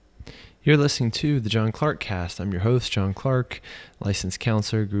You're listening to the John Clark Cast. I'm your host, John Clark, licensed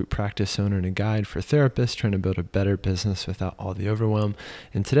counselor, group practice owner, and a guide for therapists trying to build a better business without all the overwhelm.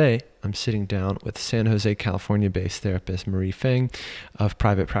 And today, I'm sitting down with San Jose, California-based therapist Marie Feng of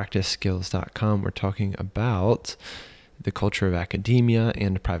PrivatePracticeSkills.com. We're talking about the culture of academia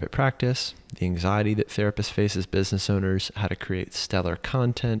and private practice, the anxiety that therapists face as business owners, how to create stellar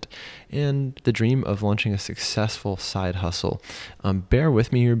content, and the dream of launching a successful side hustle. Bear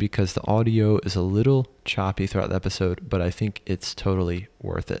with me here because the audio is a little choppy throughout the episode, but I think it's totally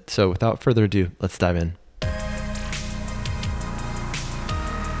worth it. So without further ado, let's dive in.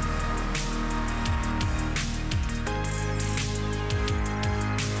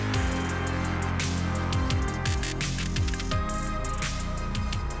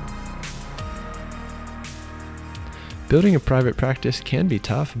 Building a private practice can be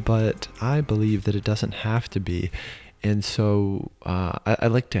tough, but I believe that it doesn't have to be. And so I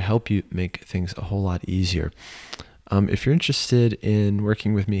like to help you make things a whole lot easier. If you're interested in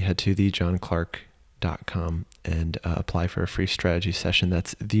working with me, head to thejohnclark.com and apply for a free strategy session.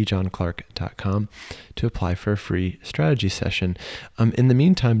 That's thejohnclark.com to apply for a free strategy session. In the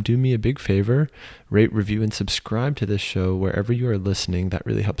meantime, do me a big favor, rate, review, and subscribe to this show wherever you are listening. That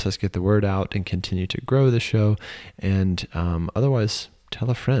really helps us get the word out and continue to grow the show. And otherwise, tell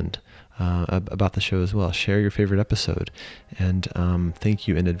a friend about the show as well. Share your favorite episode. And thank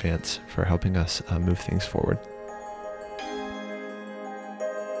you in advance for helping us move things forward.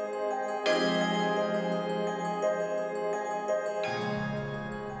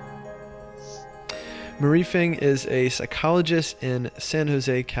 Marie Feng is a psychologist in San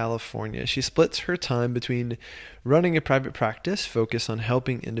Jose, California. She splits her time between running a private practice focused on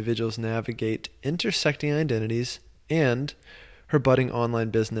helping individuals navigate intersecting identities and her budding online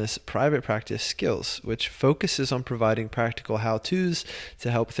business, Private Practice Skills, which focuses on providing practical how-tos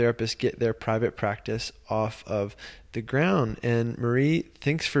to help therapists get their private practice off of the ground. And Marie,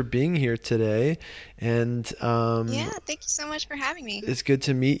 thanks for being here today. And thank you so much for having me. It's good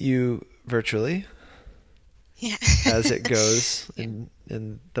to meet you virtually. Yeah. As it goes in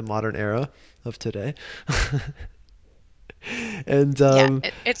the modern era of today. And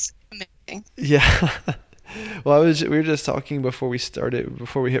it's amazing. Yeah. Well, we were just talking before we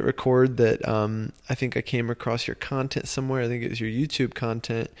hit record that I think I came across your content somewhere. I think it was your YouTube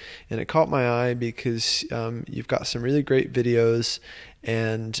content, and it caught my eye because you've got some really great videos,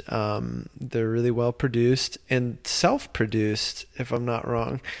 and they're really well produced and self-produced, if I'm not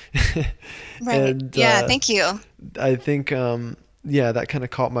wrong. Right. And, thank you. I think that kind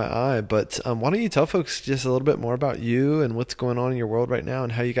of caught my eye. But why don't you tell folks just a little bit more about you and what's going on in your world right now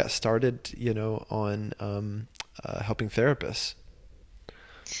and how you got started, on helping therapists?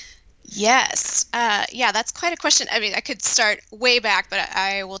 Yes. That's quite a question. I mean, I could start way back, but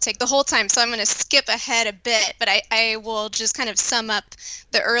I will take the whole time. So I'm going to skip ahead a bit, but I will just kind of sum up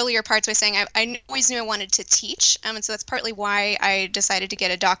the earlier parts by saying I always knew I wanted to teach. And so that's partly why I decided to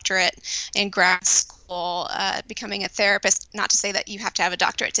get a doctorate in grad school, becoming a therapist. Not to say that you have to have a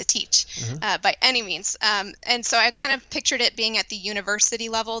doctorate to teach by any means. And so I kind of pictured it being at the university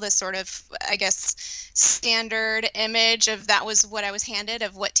level, this sort of, I guess, standard image of that was what I was handed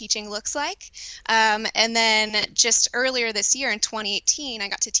of what teaching looks like. And then just earlier this year in 2018, I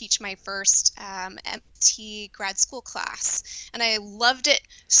got to teach my first MT grad school class. And I loved it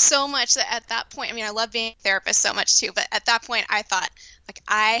so much that at that point, I mean, I love being a therapist so much too, but at that point I thought, like,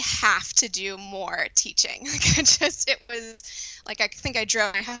 I have to do more teaching. It was like, I think I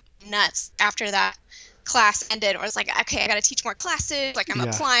drove nuts after that class ended. I was like, okay, I got to teach more classes. Like, I'm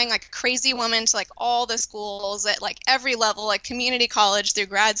applying like a crazy woman to like all the schools at like every level, like community college through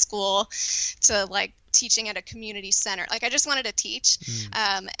grad school to like teaching at a community center. Like, I just wanted to teach.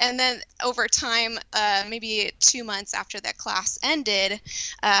 And then over time, maybe 2 months after that class ended,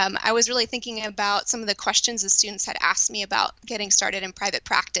 I was really thinking about some of the questions the students had asked me about getting started in private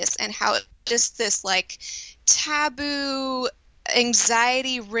practice and how it just this like taboo,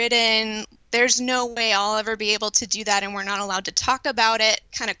 anxiety ridden, there's no way I'll ever be able to do that and we're not allowed to talk about it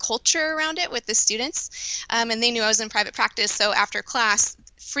kind of culture around it with the students. And they knew I was in private practice. So after class,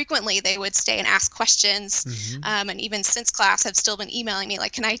 frequently they would stay and ask questions. And even since class have still been emailing me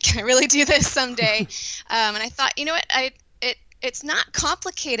like, can I really do this someday? And I thought, you know what, it's not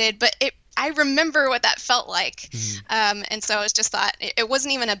complicated, but I remember what that felt like. And so I was just thought it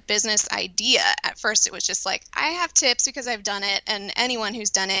wasn't even a business idea at first. It was just like, I have tips because I've done it, and anyone who's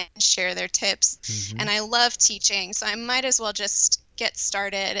done it can share their tips. And I love teaching, so I might as well just get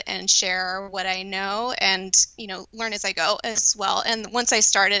started and share what I know and, learn as I go as well. And once I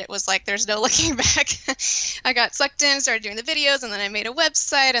started, it was like, there's no looking back. I got sucked in, started doing the videos, and then I made a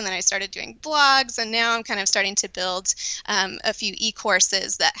website, and then I started doing blogs. And now I'm kind of starting to build a few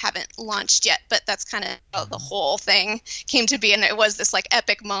e-courses that haven't launched yet, but that's kind of how the whole thing came to be. And it was this like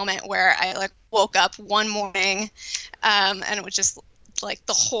epic moment where I like woke up one morning and it was just like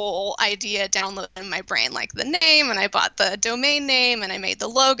the whole idea downloaded in my brain, like the name, and I bought the domain name and I made the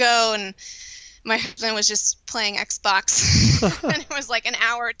logo, and my husband was just playing Xbox and it was like an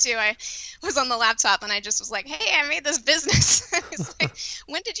hour or two. I was on the laptop and I just was like, hey, I made this business. He's like,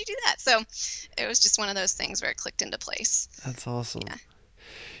 when did you do that? So it was just one of those things where it clicked into place. That's awesome. Yeah.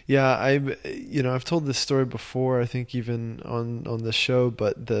 Yeah, I've told this story before, I think even on the show,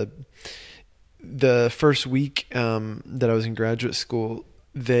 but the first week that I was in graduate school,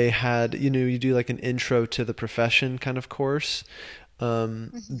 they had, you do like an intro to the profession kind of course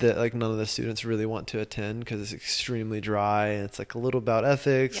that like none of the students really want to attend because it's extremely dry, and it's like a little about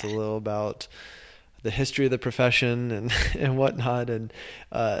ethics, a little about the history of the profession and whatnot. And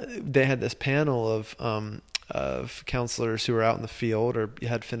they had this panel of counselors who were out in the field or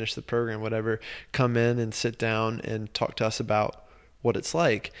had finished the program, whatever, come in and sit down and talk to us about what it's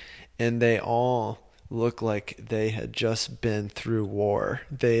like. And they all looked like they had just been through war.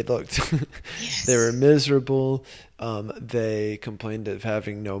 They looked, they were miserable. They complained of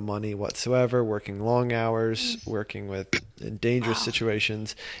having no money whatsoever, working long hours, working in dangerous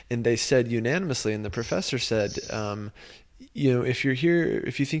situations. And they said unanimously, and the professor said, if you're here,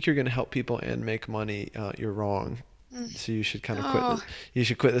 if you think you're going to help people and make money, you're wrong. So you should kind of quit. You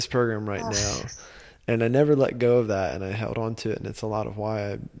should quit this program right now. And I never let go of that, and I held on to it, and it's a lot of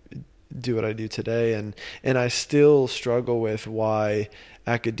why I do what I do today. And I still struggle with why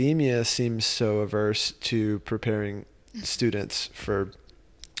academia seems so averse to preparing students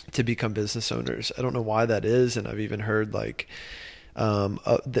to become business owners. I don't know why that is, and I've even heard like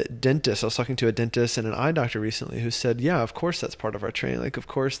the dentist. I was talking to a dentist and an eye doctor recently who said, yeah, of course that's part of our training. Like, of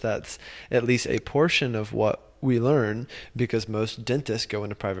course that's at least a portion of what we learn, because most dentists go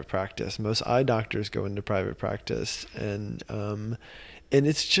into private practice, most eye doctors go into private practice, and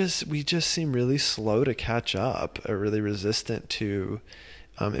it's just, we just seem really slow to catch up, or really resistant to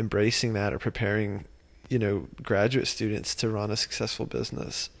embracing that or preparing, graduate students to run a successful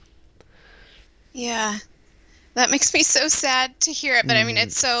business. Yeah. That makes me so sad to hear it, but I mean,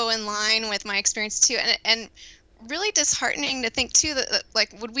 it's so in line with my experience too, and really disheartening to think too that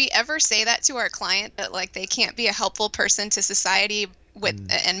like, would we ever say that to our client, that like they can't be a helpful person to society with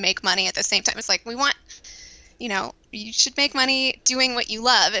and make money at the same time? It's like, we want, you should make money doing what you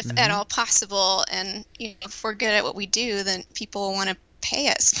love if at all possible, and if we're good at what we do, then people will want to pay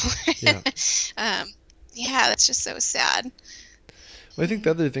us for it. That's just so sad. Well, I think the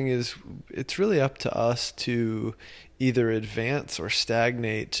other thing is, it's really up to us to either advance or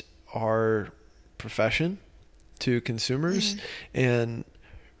stagnate our profession to consumers. And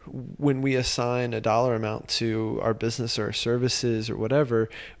when we assign a dollar amount to our business or our services or whatever,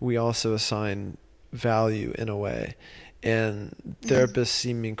 we also assign value in a way. And therapists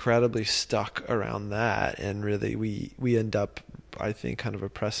seem incredibly stuck around that. And really, we end up, I think, kind of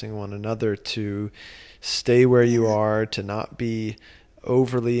oppressing one another to stay where you are, to not be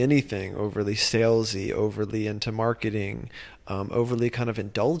overly salesy, overly into marketing, overly kind of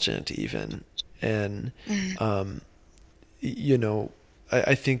indulgent even. And,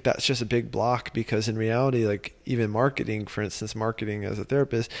 I think that's just a big block, because in reality, like even marketing, for instance, marketing as a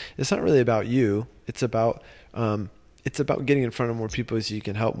therapist, it's not really about you. It's about getting in front of more people so you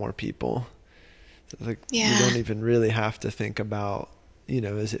can help more people. So like, you don't even really have to think about,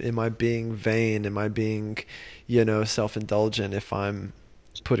 am I being vain? Am I being, self-indulgent if I'm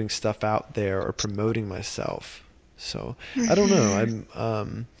putting stuff out there or promoting myself? So I don't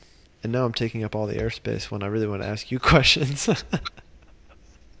know. And now I'm taking up all the airspace when I really want to ask you questions.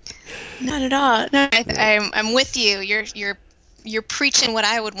 Not at all. No, I'm with you. You're preaching what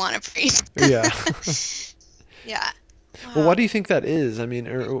I would want to preach. Yeah. Yeah. Wow. Well, why do you think that is? I mean,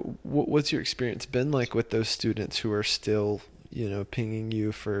 what's your experience been like with those students who are still, pinging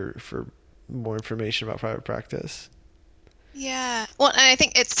you for more information about private practice? Yeah. Well, and I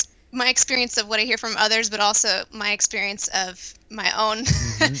think it's my experience of what I hear from others, but also my experience of my own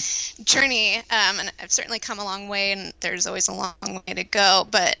journey. And I've certainly come a long way, and there's always a long way to go.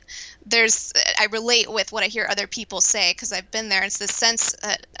 But I relate with what I hear other people say because I've been there. It's the sense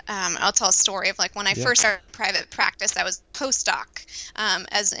that I'll tell a story of like when I Yeah. first started private practice, I was postdoc,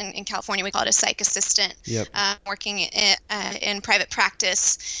 as in California we call it a psych assistant, Yep. working in private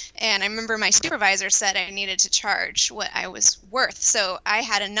practice. And I remember my supervisor said I needed to charge what I was worth. So I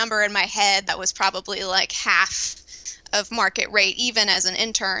had a number in my head that was probably like half of market rate, even as an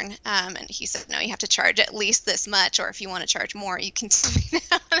intern. And he said, no, you have to charge at least this much, or if you want to charge more, you can tell me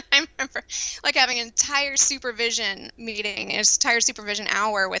now. And I remember like having an entire supervision meeting, an entire supervision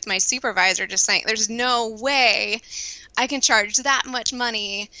hour with my supervisor, just saying, there's no way I can charge that much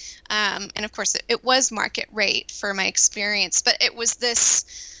money. And of course, it was market rate for my experience, but it was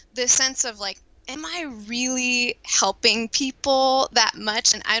this sense of like, am I really helping people that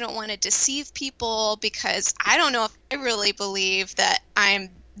much? And I don't want to deceive people because I don't know if I really believe that I'm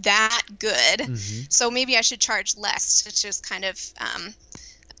that good. Mm-hmm. So maybe I should charge less to just kind of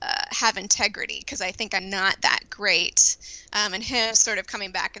have integrity because I think I'm not that great. And him sort of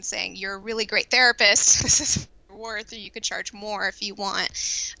coming back and saying, you're a really great therapist. This is worth, or you could charge more if you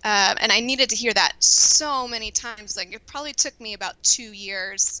want. And I needed to hear that so many times. Like it probably took me about 2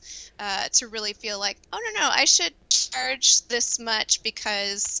 years to really feel like, oh no, I should charge this much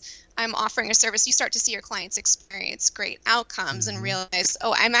because I'm offering a service. You start to see your clients experience great outcomes and realize,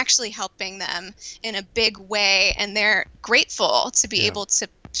 oh, I'm actually helping them in a big way, and they're grateful to be able to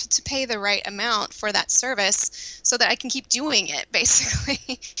pay the right amount for that service so that I can keep doing it,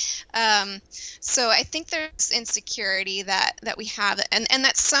 basically. So I think there's insecurity that we have, and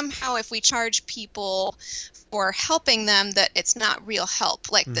that somehow if we charge people for helping them, that it's not real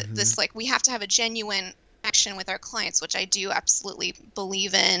help. Like this, like we have to have a genuine action with our clients, which I do absolutely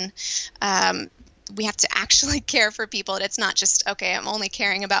believe in. We have to actually care for people. It's not just, okay, I'm only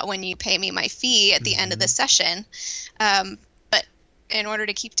caring about when you pay me my fee at the end of the session. But in order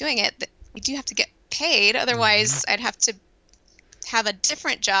to keep doing it, we do have to get paid. Otherwise, I'd have to have a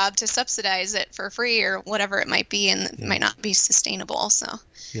different job to subsidize it for free or whatever it might be, and it might not be sustainable. So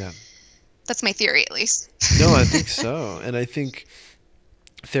that's my theory, at least. No, I think so. And I think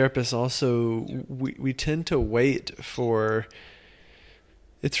therapists also, we tend to wait for,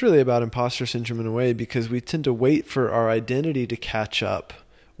 it's really about imposter syndrome in a way, because we tend to wait for our identity to catch up.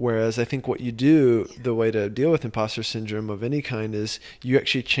 Whereas I think what you do, the way to deal with imposter syndrome of any kind, is you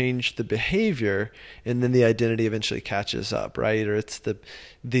actually change the behavior, and then the identity eventually catches up, right? Or it's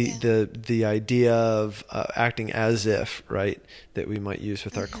the idea of acting as if, right, that we might use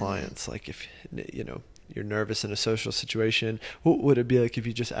with our clients. Like if, you know, you're nervous in a social situation, what would it be like if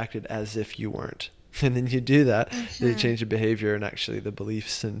you just acted as if you weren't? And then you do that, then you change the behavior, and actually the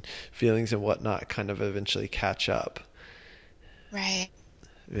beliefs and feelings and whatnot kind of eventually catch up. Right.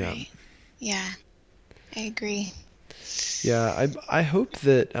 Yeah. Right. Yeah, I agree. Yeah, I hope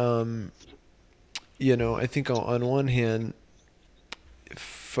that, you know, I think on one hand,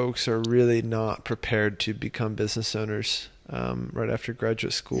 folks are really not prepared to become business owners right after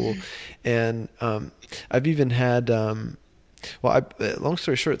graduate school. And I've even had, long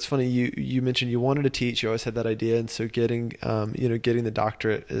story short, it's funny, you mentioned you wanted to teach, you always had that idea, and so getting the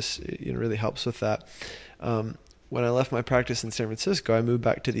doctorate is, really helps with that. When I left my practice in San Francisco, I moved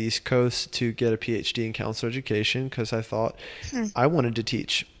back to the East Coast to get a PhD in counselor education because I thought I wanted to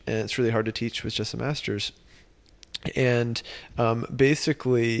teach, and it's really hard to teach with just a master's. And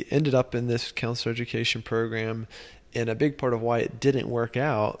basically ended up in this counselor education program, and a big part of why it didn't work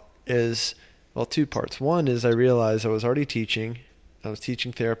out is, well, two parts. One is I realized I was already teaching. I was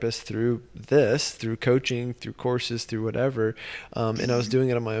teaching therapists through coaching, through courses, through whatever, and I was doing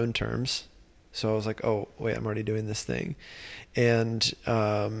it on my own terms. So I was like, oh, wait, I'm already doing this thing. And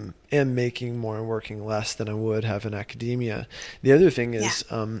making more and working less than I would have in academia. The other thing is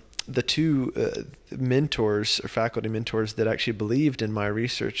the two mentors or faculty mentors that actually believed in my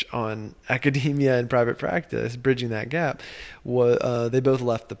research on academia and private practice, bridging that gap, they both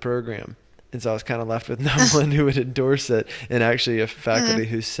left the program. And so I was kind of left with no one who would endorse it. And actually a faculty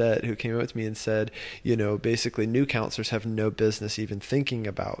who came up to me and said, basically new counselors have no business even thinking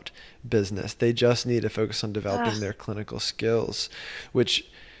about business. They just need to focus on developing their clinical skills, which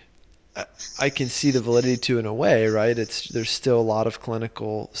I can see the validity to in a way, right? There's still a lot of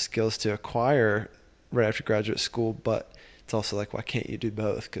clinical skills to acquire right after graduate school, but it's also like, why can't you do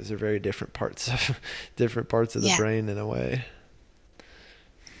both? Because they're very different parts of the brain in a way.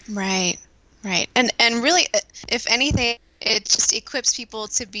 Right. And really, if anything, it just equips people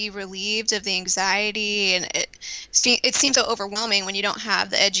to be relieved of the anxiety, and it seems so overwhelming when you don't have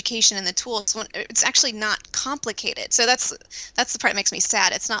the education and the tools when it's actually not complicated. So that's the part that makes me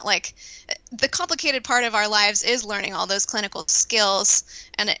sad. It's not like the complicated part of our lives is learning all those clinical skills,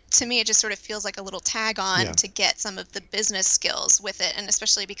 and to me it just sort of feels like a little tag on Yeah. to get some of the business skills with it, and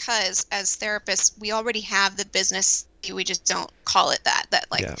especially because as therapists we already have the business, we just don't call it that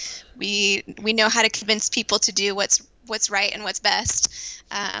like Yeah. we know how to convince people to do what's right and what's best,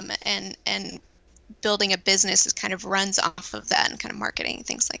 and building a business is kind of runs off of that, and kind of marketing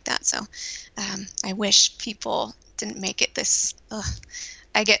things like that. So I wish people didn't make it this.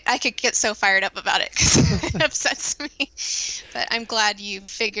 I could get so fired up about it because it upsets me. But I'm glad you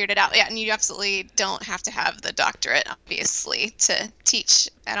figured it out. Yeah, and you absolutely don't have to have the doctorate, obviously, to teach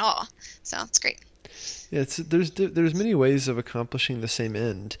at all. So it's great. Yeah, there's many ways of accomplishing the same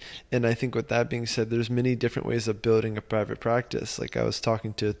end, and I think with that being said, there's many different ways of building a private practice. Like I was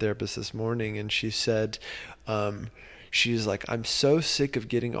talking to a therapist this morning, and she said, she's like, I'm so sick of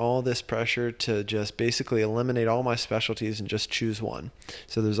getting all this pressure to just basically eliminate all my specialties and just choose one.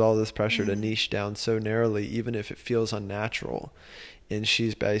 So there's all this pressure to niche down so narrowly, even if it feels unnatural. And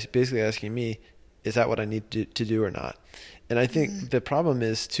she's basically asking me, is that what I need to do or not? And I think the problem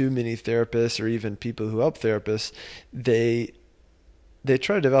is too many therapists or even people who help therapists, they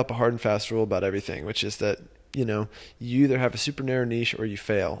try to develop a hard and fast rule about everything, which is that, you either have a super narrow niche or you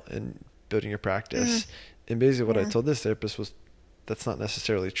fail in building your practice. And basically what I told this therapist was that's not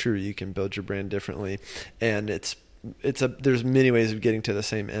necessarily true. You can build your brand differently, and there's many ways of getting to the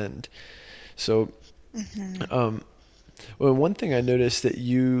same end. So, well, one thing I noticed that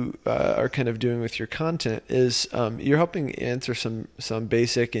you are kind of doing with your content is you're helping answer some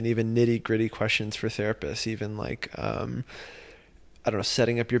basic and even nitty gritty questions for therapists, even like I don't know,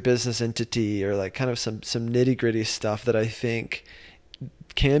 setting up your business entity, or like kind of some nitty gritty stuff that I think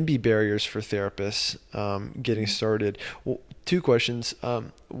can be barriers for therapists getting started. Well, two questions.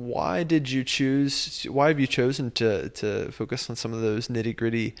 Why have you chosen to focus on some of those nitty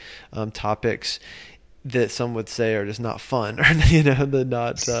gritty topics that some would say are just not fun, or they're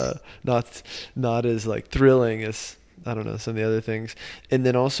not as like thrilling as, I don't know, some of the other things? And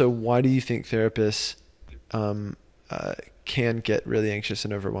then also, why do you think therapists can get really anxious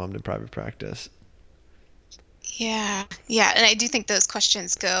and overwhelmed in private practice? Yeah, yeah, and I do think those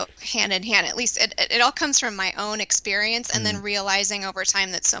questions go hand in hand. At least it all comes from my own experience, and then realizing over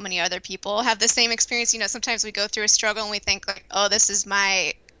time that so many other people have the same experience. Sometimes we go through a struggle and we think like, oh, this is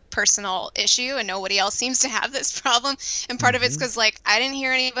my personal issue and nobody else seems to have this problem. And part of it's because like I didn't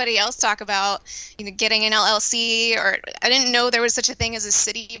hear anybody else talk about getting an LLC, or I didn't know there was such a thing as a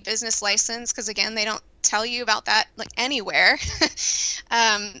city business license, because again, they don't tell you about that like anywhere.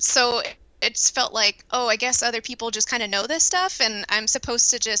 So it's felt like, oh, I guess other people just kind of know this stuff and I'm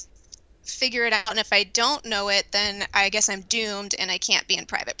supposed to just figure it out. And if I don't know it, then I guess I'm doomed and I can't be in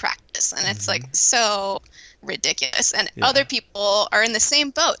private practice. And it's like so ridiculous. And other people are in the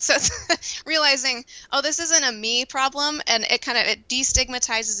same boat. So it's realizing, oh, this isn't a me problem. And it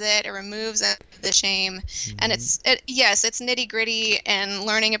destigmatizes it. It removes the shame. And yes, it's nitty gritty, and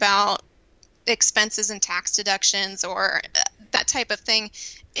learning about expenses and tax deductions or that type of thing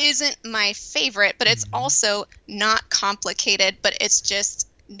isn't my favorite, but it's also not complicated, but it's just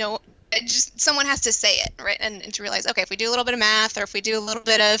someone has to say it, right? And to realize, okay, if we do a little bit of math, or if we do a little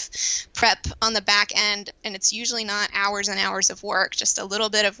bit of prep on the back end, and it's usually not hours and hours of work, just a little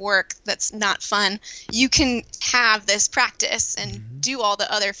bit of work that's not fun, you can have this practice and do all the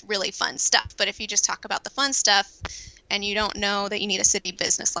other really fun stuff. But if you just talk about the fun stuff and you don't know that you need a city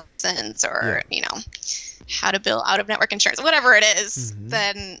business license, or how to bill out of network insurance, whatever it is,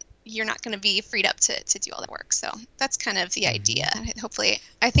 then you're not going to be freed up to do all that work. So that's kind of the idea. Hopefully,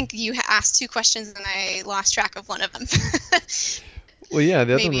 I think you asked two questions and I lost track of one of them. Well, yeah,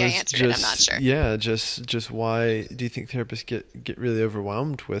 the other Maybe one I was answered it, I'm not sure. Yeah, just why do you think therapists get really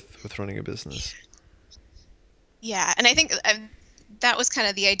overwhelmed with running a business? Yeah, and I think that was kind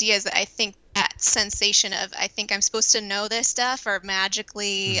of the idea, is that I think that sensation of, I think I'm supposed to know this stuff, or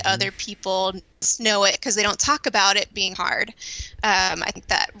magically other people know it because they don't talk about it being hard. I think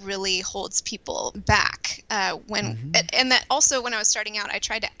that really holds people back. And that also, when I was starting out, I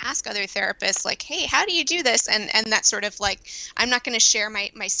tried to ask other therapists like, hey, how do you do this? And that sort of like, I'm not going to share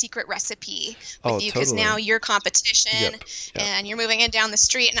my secret recipe with you, because now you're competition and you're moving in down the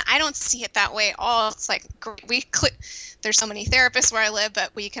street. And I don't see it that way at all. It's like, there's so many therapists where I live,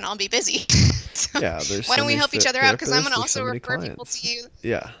 but we can all be busy. So why don't we help each other out? Because I'm going to also refer people to you.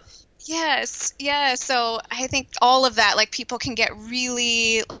 Yes. Yeah. So I think all of that, like, people can get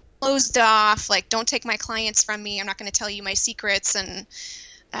really closed off, like, don't take my clients from me. I'm not going to tell you my secrets. And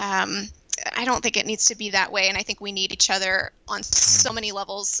I don't think it needs to be that way. And I think we need each other on so many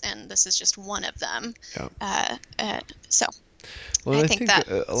levels, and this is just one of them. Yeah. So Well, I I think think that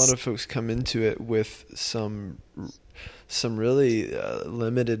a lot of folks come into it with some really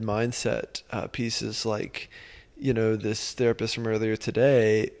limited mindset pieces, like, this therapist from earlier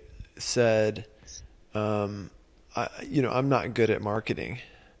today said, I'm not good at marketing.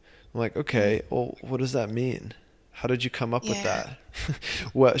 I'm like, okay, well, what does that mean? How did you come up with yeah. that?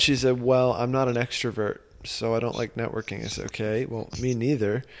 Well, she said, well, I'm not an extrovert, so I don't like networking. I said, okay, well, me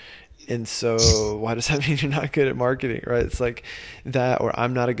neither. And so why does that mean you're not good at marketing, right? It's like that, or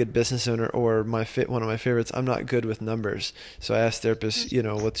I'm not a good business owner, or one of my favorites, I'm not good with numbers. So I asked therapists,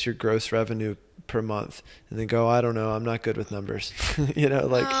 what's your gross revenue per month? And they go, I don't know, I'm not good with numbers.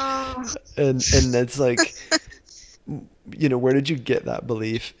 Like, Oh. and it's like, where did you get that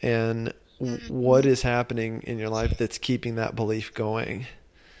belief, and what Mhm. is happening in your life that's keeping that belief going?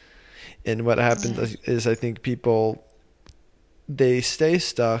 And what happens Yeah. is I think people, they stay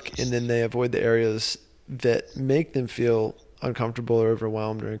stuck, and then they avoid the areas that make them feel uncomfortable or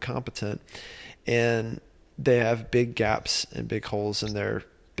overwhelmed or incompetent. And they have big gaps and big holes in their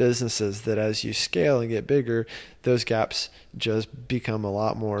businesses that, as you scale and get bigger, those gaps just become a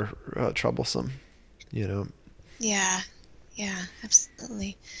lot more troublesome, you know? Yeah. Yeah,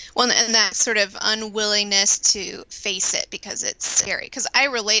 absolutely. Well, and that sort of unwillingness to face it because it's scary. Because I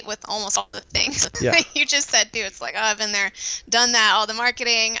relate with almost all the things Yeah, that you just said too. It's like, oh, I've been there, done that, all the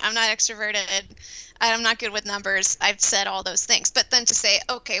marketing. I'm not extroverted. I'm not good with numbers. I've said all those things. But then to say,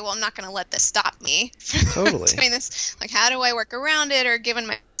 okay, well, I'm not going to let this stop me from totally. doing this. Like, how do I work around it, or given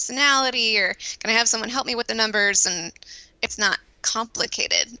my personality, or can I have someone help me with the numbers? And it's not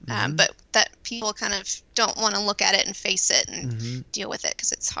complicated, Hmm. but that people kind of don't want to look at it and face it and Hmm. deal with it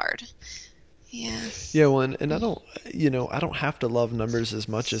because it's hard. Yeah. Yeah, well, and I don't have to love numbers as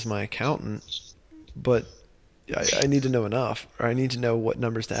much as my accountant, but I need to know enough, or I need to know what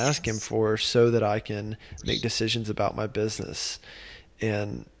numbers to ask him Yes. for so that I can make decisions about my business.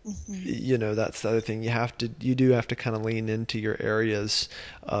 And Hmm. that's the other thing. You do have to kind of lean into your areas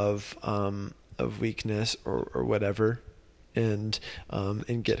of weakness, or whatever, and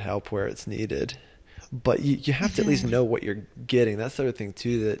get help where it's needed. But you have to at least Hmm. know what you're getting. That's the other thing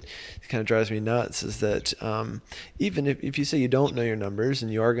too that kind of drives me nuts, is that even if you say you don't know your numbers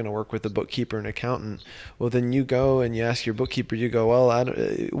and you are going to work with a bookkeeper and accountant, well, then you go and you ask your bookkeeper, you go, well,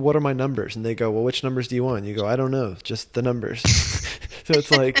 what are my numbers? And they go, well, which numbers do you want? You go, I don't know, just the numbers. So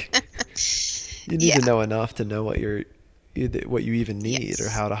it's like, you need to Yeah. know enough to know what you even need, or Yes.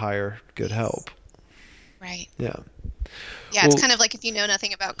 how to hire good Yes. help. Right. Yeah. Yeah, it's Well, kind of like if you know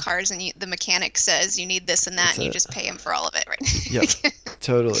nothing about cars and the mechanic says you need this and that, that's and you it. just pay him for all of it, Yep. right?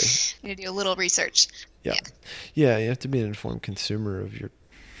 Totally. You need to do a little research. Yeah. Yeah. Yeah, you have to be an informed consumer of your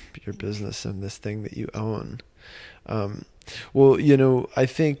business and this thing that you own. Um, well, I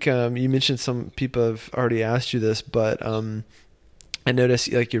think you mentioned some people have already asked you this, but I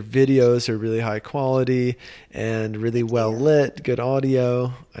noticed like your videos are really high quality and really Thank well you. lit, good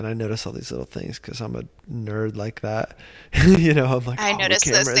audio. And I notice all these little things because I'm a nerd like that. I'm like, I oh, what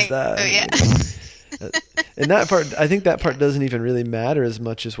noticed those camera is things. Oh, that? yeah. Uh, And that part, I think that Yeah. part doesn't even really matter as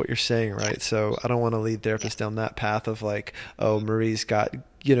much as what you're saying, Yeah. right? So I don't want to lead Yeah. therapists down that path of like, oh, Marie's got,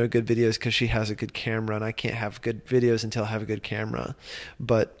 good videos because she has a good camera, and I can't have good videos until I have a good camera.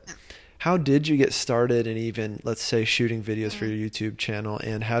 But Yeah. how did you get started in, even, let's say, shooting videos for Mm. your YouTube channel,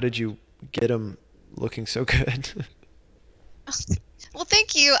 and how did you get them looking so good? Well,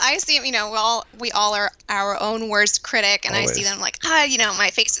 thank you. I see, we all are our own worst critic, and I see Always. them like, my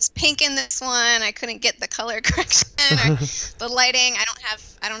face is pink in this one. I couldn't get the color correction or the lighting.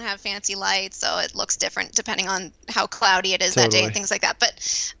 I don't have fancy lights, so it looks different depending on how cloudy it is that day and Totally. things like that. But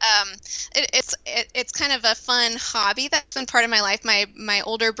it's kind of a fun hobby that's been part of my life. My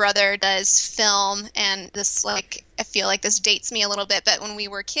older brother does film, and this, like, I feel like this dates me a little bit, but when we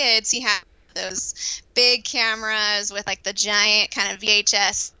were kids, he had those big cameras with like the giant kind of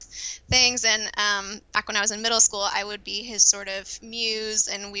VHS things. And back when I was in middle school, I would be his sort of muse,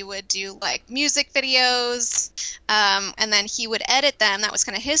 and we would do like music videos. And then he would edit them. That was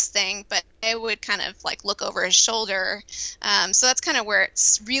kind of his thing, but I would kind of like look over his shoulder. So that's kind of where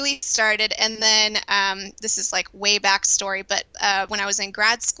it's really started. And then this is like way back story, but when I was in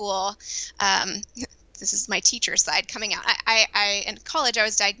grad school, um, this is my teacher side coming out. In college, I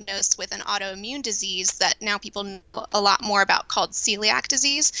was diagnosed with an autoimmune disease that now people know a lot more about, called celiac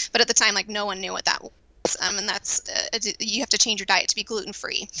disease. But at the time, like, no one knew what that was. celiacs, and that's you have to change your diet to be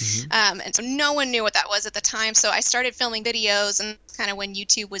gluten-free. Mm-hmm. And so no one knew what that was at the time. So I started filming videos, and kind of when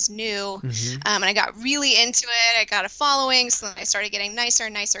YouTube was new, Mm-hmm. and I got really into it. I got a following, so then I started getting nicer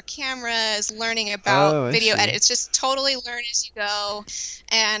and nicer cameras, learning about Oh, I video see. edit. It's just totally learn as you go.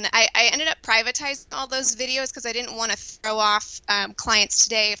 And I ended up privatizing all those videos because I didn't want to throw off clients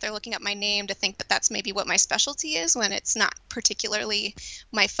today if they're looking up my name to think that that's maybe what my specialty is when it's not particularly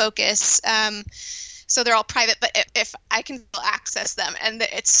my focus. So they're all private, but if I can still access them, and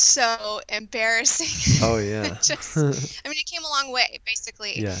it's so embarrassing. Oh yeah. I mean, it came a long way,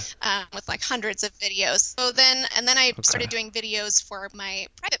 basically, Yeah. with like hundreds of videos. So then I started Okay. doing videos for my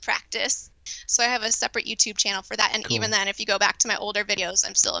private practice. So I have a separate YouTube channel for that. And Cool. even then, if you go back to my older videos,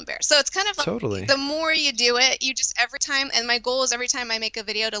 I'm still embarrassed. So it's kind of like Totally. the more you do it, you just every time, and my goal is every time I make a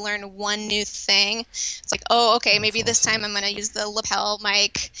video to learn one new thing. It's like, oh, okay, That's maybe this awesome. time I'm going to use the lapel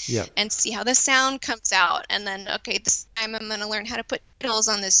mic Yep. and see how the sound comes out. And then, okay, this time I'm going to learn how to put titles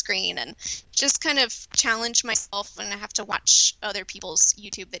on the screen and just kind of challenge myself when I have to watch other people's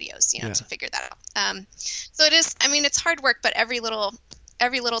YouTube videos, Yeah. to figure that out. So it is, I mean, it's hard work, but every little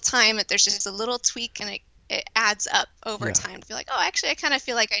time there's just a little tweak, and it adds up over Yeah. time to be like, oh, actually, I kind of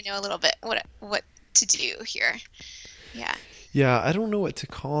feel like I know a little bit what to do here. Yeah. Yeah, I don't know what to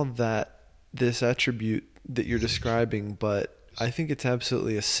call this attribute that you're describing, but I think it's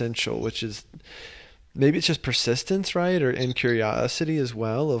absolutely essential, which is maybe it's just persistence, right? And curiosity as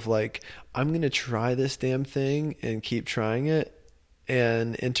well of like, I'm going to try this damn thing and keep trying it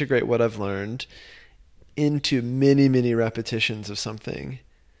and integrate what I've learned into many, many repetitions of something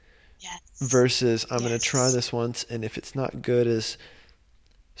Yes. versus I'm going to try Yes. this once, and if it's not good as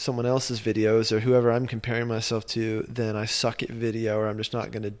someone else's videos or whoever I'm comparing myself to, then I suck at video or I'm just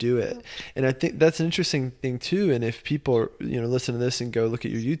not going to do it. And I think that's an interesting thing too. And if people, listen to this and go look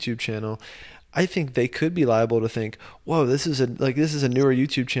at your YouTube channel, I think they could be liable to think, whoa, this is a newer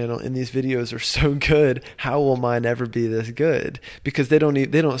YouTube channel and these videos are so good. How will mine ever be this good? Because they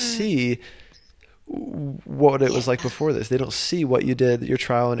don't see what it was like before this. They don't see what you did, your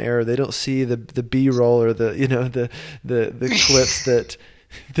trial and error. They don't see the B-roll or the clips that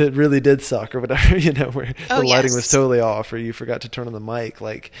really did suck or whatever, where the lighting was totally off or you forgot to turn on the mic.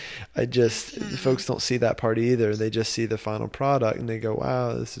 Like, folks don't see that part either. They just see the final product and they go,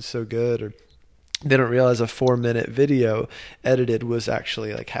 wow, this is so good. Or they don't realize a 4-minute video edited was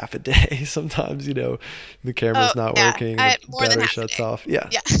actually like half a day. Sometimes, the camera's not working, the battery shuts off. Yeah.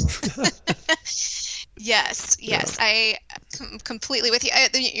 Yes. I completely with you.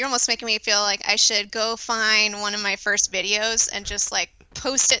 You're almost making me feel like I should go find one of my first videos and just like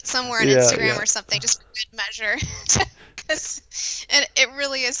post it somewhere on Instagram or something, just for good measure. Because it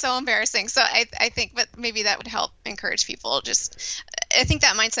really is so embarrassing. So I think, but maybe that would help encourage people. I think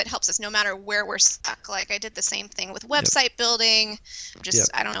that mindset helps us no matter where we're stuck. Like I did the same thing with website building.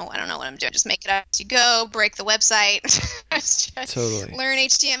 I don't know what I'm doing. Just make it up as you go, break the website, Totally. learn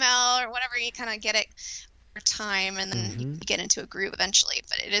HTML or whatever. You kind of get it over time, and then you get into a groove eventually.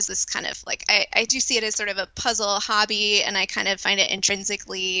 But it is this kind of like, I do see it as sort of a puzzle hobby, and I kind of find it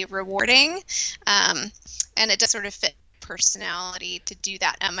intrinsically rewarding. And it does sort of fit personality to do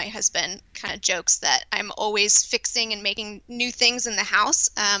that. My husband kind of jokes that I'm always fixing and making new things in the house.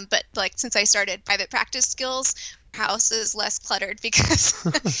 But like since I started private practice skills, our house is less cluttered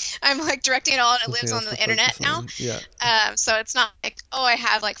because I'm like directing it all and it lives on the internet now. Yeah. So it's not like, oh, I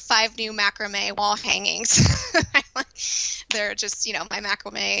have like 5 new macrame wall hangings. They're just, my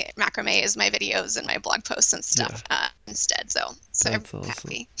macrame is my videos and my blog posts and stuff instead. So I'm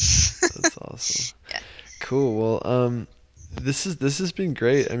happy. That's awesome. Yeah. Cool. Well, this has been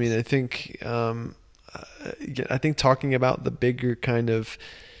great. I mean, I think talking about the bigger kind of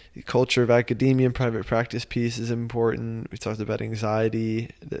culture of academia and private practice piece is important. We talked about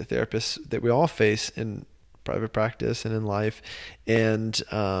anxiety, the therapists that we all face in private practice and in life, and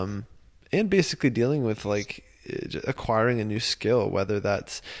basically dealing with like acquiring a new skill, whether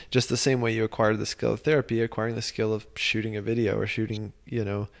that's just the same way you acquire the skill of therapy, acquiring the skill of shooting a video or shooting,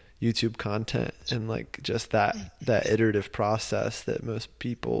 YouTube content, and like just that iterative process that most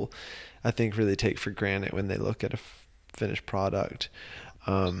people, I think, really take for granted when they look at a finished product.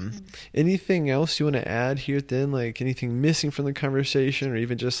 Anything else you want to add here then, like anything missing from the conversation, or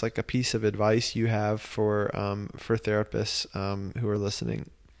even just like a piece of advice you have for therapists who are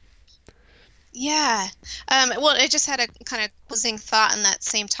listening? Yeah. Well, I just had a kind of closing thought on that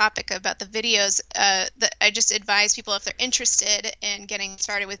same topic about the videos. That I just advise people, if they're interested in getting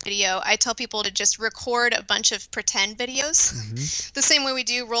started with video, I tell people to just record a bunch of pretend videos. The same way we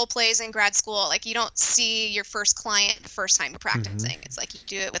do role plays in grad school. Like you don't see your first client the first time you're practicing. It's like you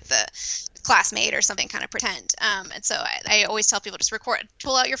do it with classmate or something, kind of pretend. And so I always tell people, just record,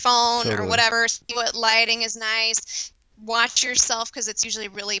 pull out your phone or Totally. whatever, see what lighting is nice. Watch yourself, because it's usually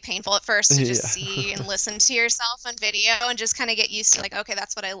really painful at first to just Yeah. see and listen to yourself on video and just kind of get used to, like, okay,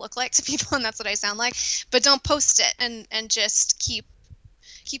 that's what I look like to people and that's what I sound like. But don't post it, and just keep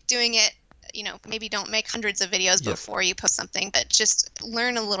doing it. Maybe don't make hundreds of videos Yep. before you post something, but just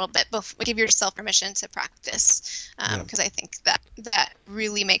learn a little bit before, give yourself permission to practice, Yep. because I think that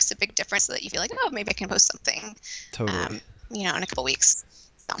really makes a big difference, so that you feel like, oh, maybe I can post something, Totally. in a couple weeks.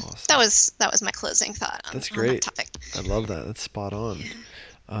 So Awesome. that was my closing thought That's on that great. topic. I love that. That's spot on.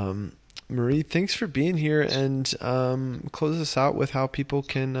 Marie, thanks for being here, and close us out with how people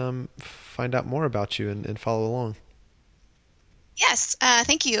can find out more about you and follow along. Yes,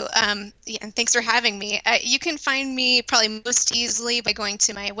 thank you. Yeah, and thanks for having me. You can find me probably most easily by going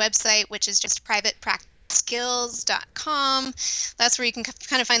to my website, which is just privatepracticeskills.com. That's where you can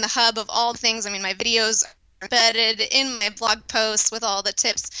kind of find the hub of all things. I mean, my videos are embedded in my blog posts with all the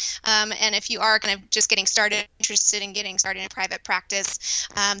tips. And if you are kind of just getting started, interested in getting started in private practice,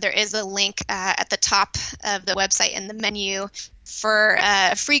 there is a link at the top of the website in the menu for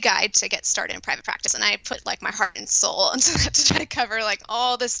a free guide to get started in private practice. And I put like my heart and soul into that, to try to cover like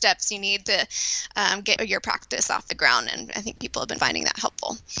all the steps you need to get your practice off the ground. And I think people have been finding that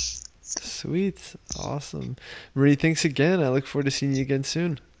helpful. So, Sweet. Awesome. Marie, thanks again. I look forward to seeing you again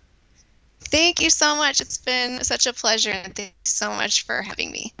soon. thank you so much. It's been such a pleasure. And thank you so much for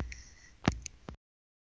having me.